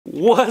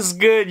What's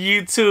good,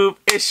 YouTube?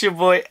 It's your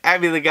boy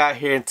Abby the Guy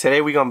here, and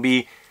today we're gonna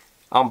be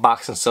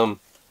unboxing some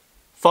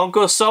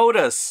Funko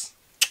sodas.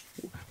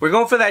 We're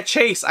going for that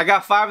chase. I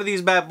got 5 of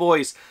these bad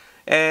boys,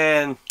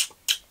 and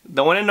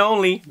the one and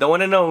only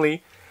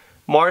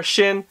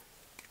Martian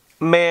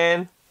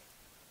Manhunter.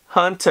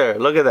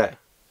 Look at that,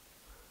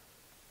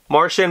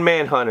 Martian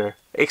Manhunter,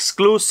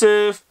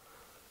 exclusive.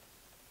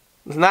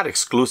 Not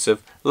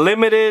exclusive,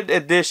 limited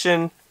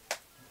edition,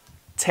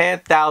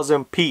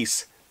 10,000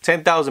 piece.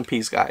 10,000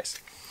 piece, guys.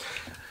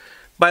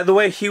 By the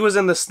way, he was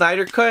in the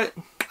Snyder cut.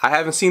 I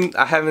haven't seen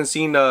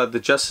the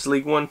Justice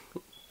League one,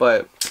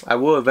 but I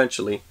will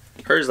eventually.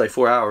 Hers is like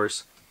 4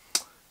 hours.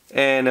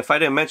 And if I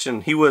didn't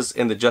mention, he was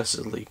in the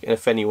Justice League. And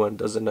if anyone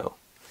doesn't know,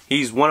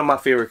 he's one of my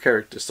favorite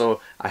characters.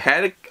 So I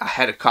had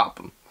to cop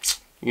him.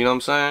 You know what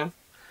I'm saying?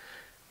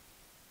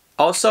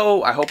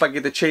 Also, I hope I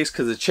get the chase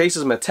because the chase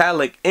is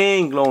metallic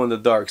and glow in the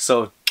dark.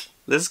 So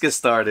let's get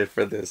started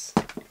for this.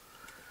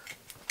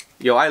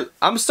 Yo,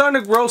 I'm starting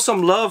to grow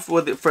some love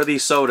for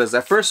these sodas.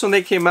 At first, when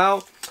they came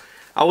out,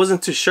 I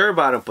wasn't too sure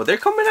about them, but they're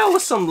coming out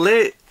with some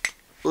lit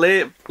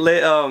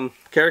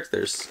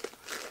characters.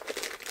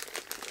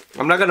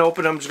 I'm not gonna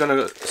open them. I'm just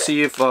gonna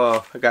see if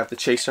I got the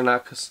chase or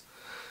not, cause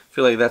I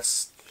feel like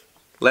that's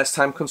less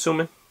time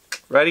consuming.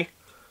 Ready?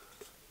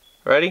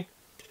 Ready?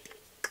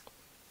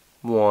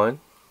 1,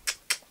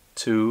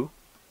 2,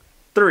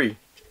 3.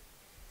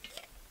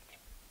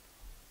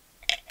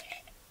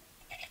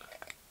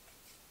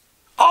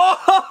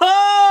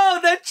 Oh,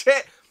 that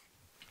chick!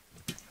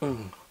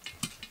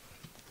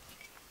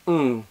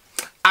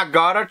 I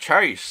got a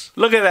chase.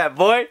 Look at that,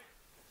 boy.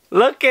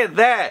 Look at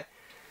that.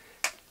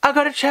 I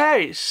got a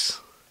chase.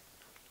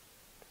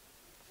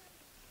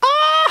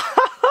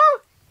 Ah!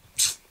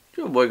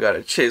 Your boy got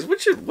a chase.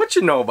 What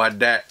you know about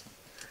that?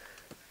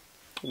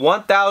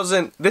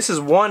 1,000. This is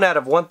 1 out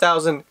of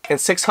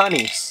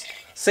 1,006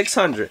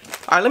 600.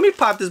 All right, let me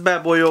pop this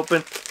bad boy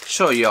open.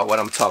 Show y'all what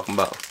I'm talking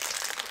about.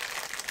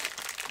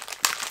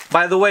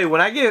 By the way,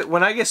 when I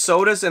get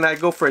sodas and I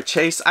go for a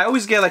chase, I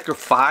always get like a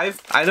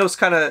 5. I know it's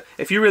kind of,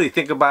 if you really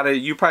think about it,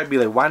 you probably be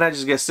like, why not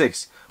just get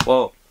 6?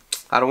 Well,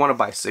 I don't want to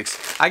buy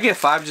 6. I get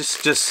 5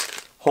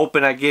 just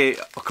hoping I get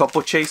a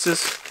couple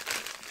chases.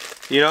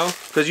 You know,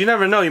 because you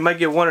never know, you might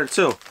get 1 or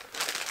 2.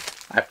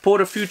 I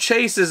pulled a few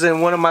chases in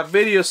one of my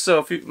videos, so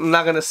if you, I'm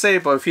not gonna say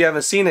it, but if you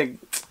haven't seen it,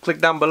 click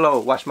down below,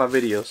 watch my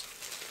videos.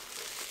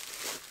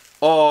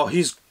 Oh,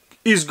 he's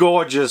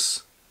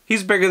gorgeous.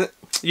 He's bigger than,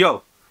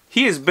 yo.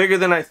 He is bigger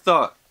than I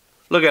thought.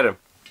 Look at him.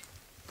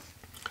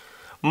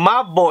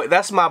 My boy,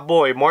 that's my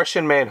boy,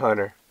 Martian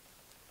Manhunter.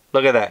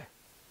 Look at that.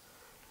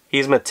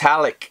 He's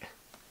metallic.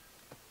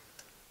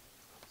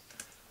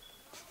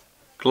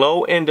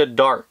 Glow in the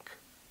dark.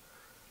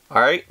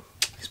 Alright,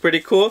 he's pretty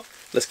cool.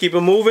 Let's keep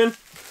it moving.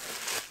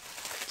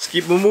 Let's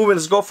keep it moving.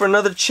 Let's go for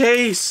another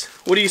chase.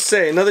 What do you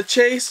say? Another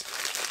chase?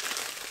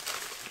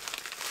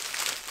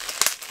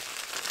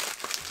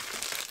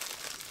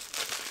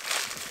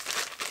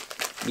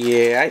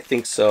 Yeah, I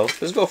think so.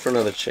 Let's go for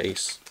another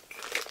chase.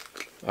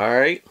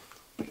 Alright.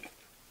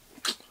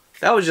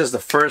 That was just the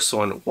first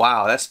one.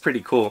 Wow, that's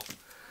pretty cool.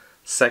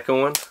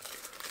 Second one.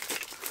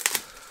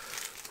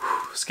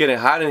 Whew, it's getting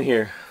hot in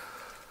here.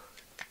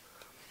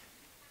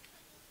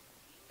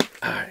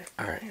 Alright.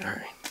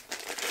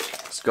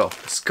 Let's go.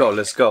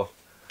 Let's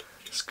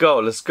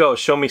go.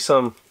 Show me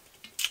some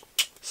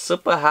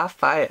super hot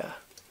fire.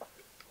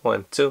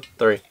 1, 2,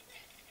 3. I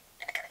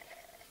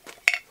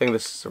think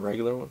this is a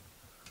regular one.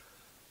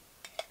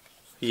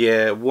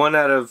 Yeah,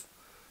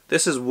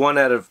 this is 1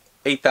 out of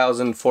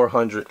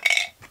 8,400.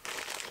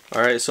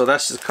 Alright, so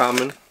that's just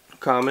common.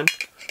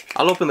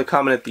 I'll open the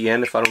common at the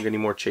end if I don't get any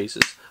more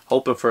chases.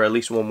 Hoping for at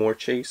least 1 more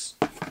chase.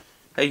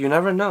 Hey, you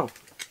never know.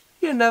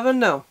 You never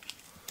know.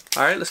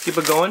 Alright, let's keep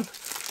it going.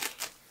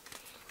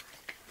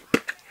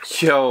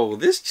 Yo,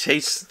 this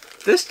chase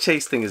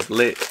thing is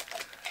lit.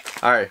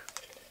 Alright.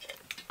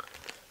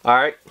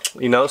 Alright,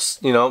 you know,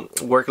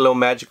 work a little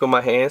magic with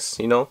my hands,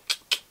 you know.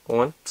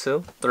 1,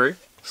 2, 3.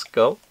 Let's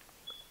go.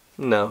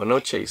 No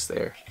chase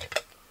there.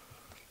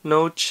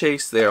 No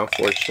chase there,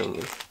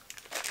 unfortunately.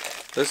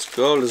 Let's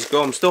go.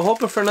 I'm still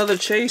hoping for another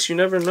chase. You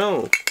never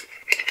know.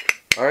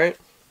 Alright.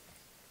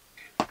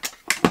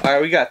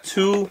 Alright, we got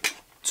two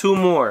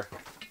more.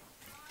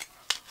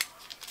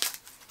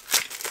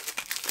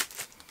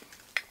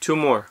 2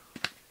 more.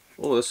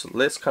 Oh,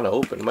 this kind of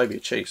open. It might be a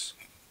chase.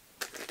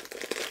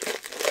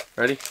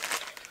 Ready?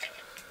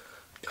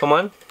 Come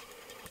on.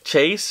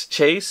 Chase.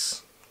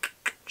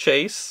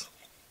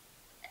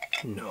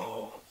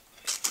 No.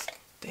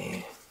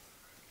 Damn.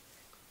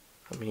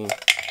 I mean,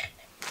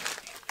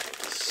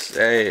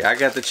 hey, I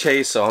got the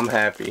chase, so I'm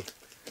happy.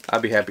 I'll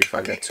be happy if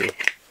I got 2.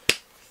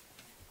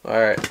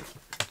 Alright.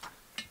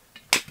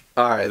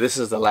 Alright, this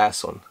is the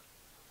last one.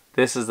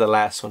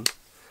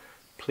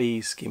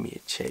 Please give me a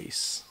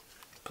chase.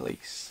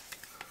 Please.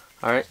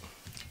 Alright.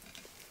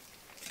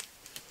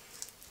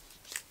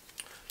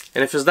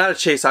 And if it's not a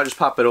chase, I'll just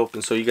pop it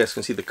open so you guys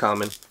can see the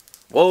common.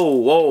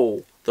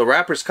 Whoa. The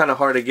wrapper's kind of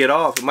hard to get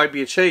off. It might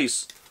be a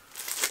chase.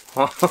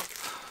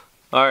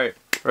 Alright,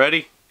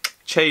 ready?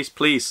 Chase,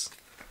 please.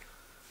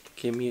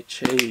 Give me a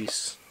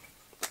chase.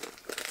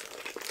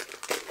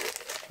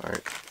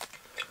 Alright.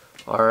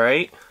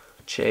 Alright.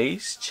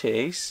 Chase,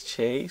 chase,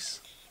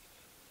 chase.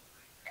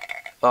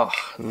 Oh,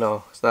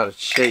 no. It's not a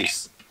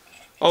chase.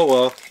 Oh,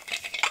 well.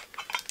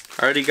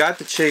 I already got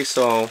the chase,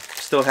 so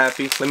still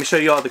happy. Let me show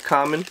you all the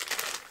common.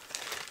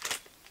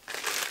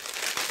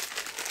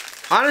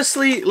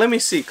 Honestly, let me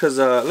see, cause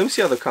let me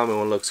see how the common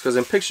one looks, cause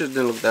in pictures it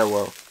didn't look that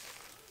well.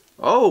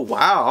 Oh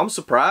wow, I'm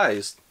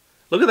surprised.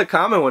 Look at the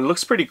common one, it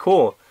looks pretty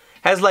cool.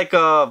 Has like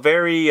a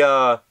very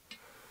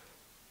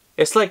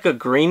it's like a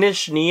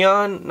greenish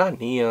neon, not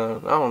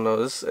neon. I don't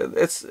know.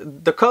 It's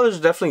the color's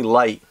definitely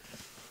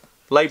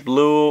light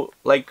blue,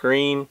 light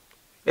green.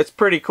 It's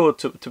pretty cool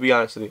to be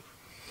honest with you.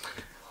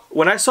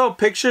 When I saw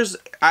pictures,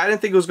 I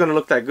didn't think it was gonna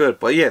look that good,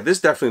 but yeah,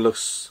 this definitely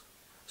looks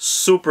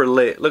super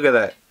lit. Look at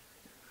that.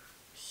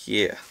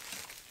 Yeah.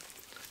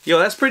 Yo,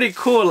 that's pretty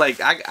cool.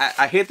 Like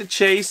I hit the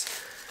chase.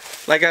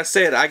 Like I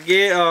said, I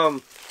get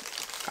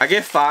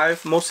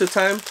 5 most of the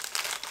time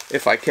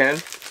if I can.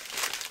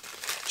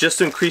 Just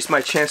to increase my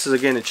chances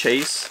of getting a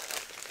chase.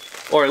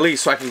 Or at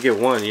least so I can get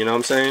 1, you know what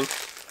I'm saying?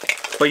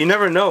 But you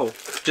never know.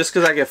 Just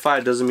because I get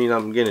 5 doesn't mean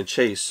I'm getting a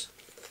chase.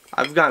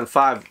 I've gotten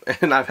 5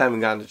 and I haven't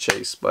gotten a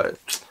chase, but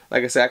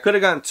like I said, I could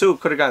have gotten 2,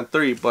 could have gotten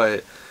 3,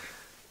 but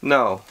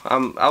no,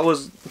 I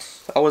wasn't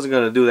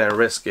gonna do that and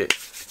risk it.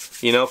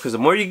 You know, because the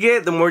more you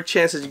get, the more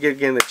chances you get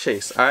getting the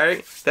chase.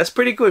 Alright? That's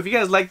pretty cool. If you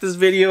guys like this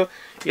video,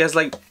 you guys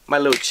like my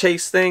little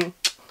chase thing,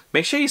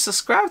 make sure you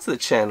subscribe to the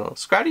channel.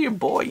 Subscribe to your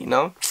boy, you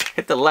know?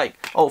 Hit the like.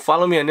 Oh,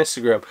 follow me on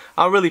Instagram.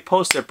 I don't really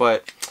post it,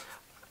 but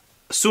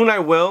soon I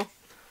will.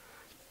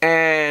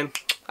 And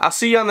I'll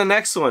see you on the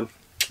next one.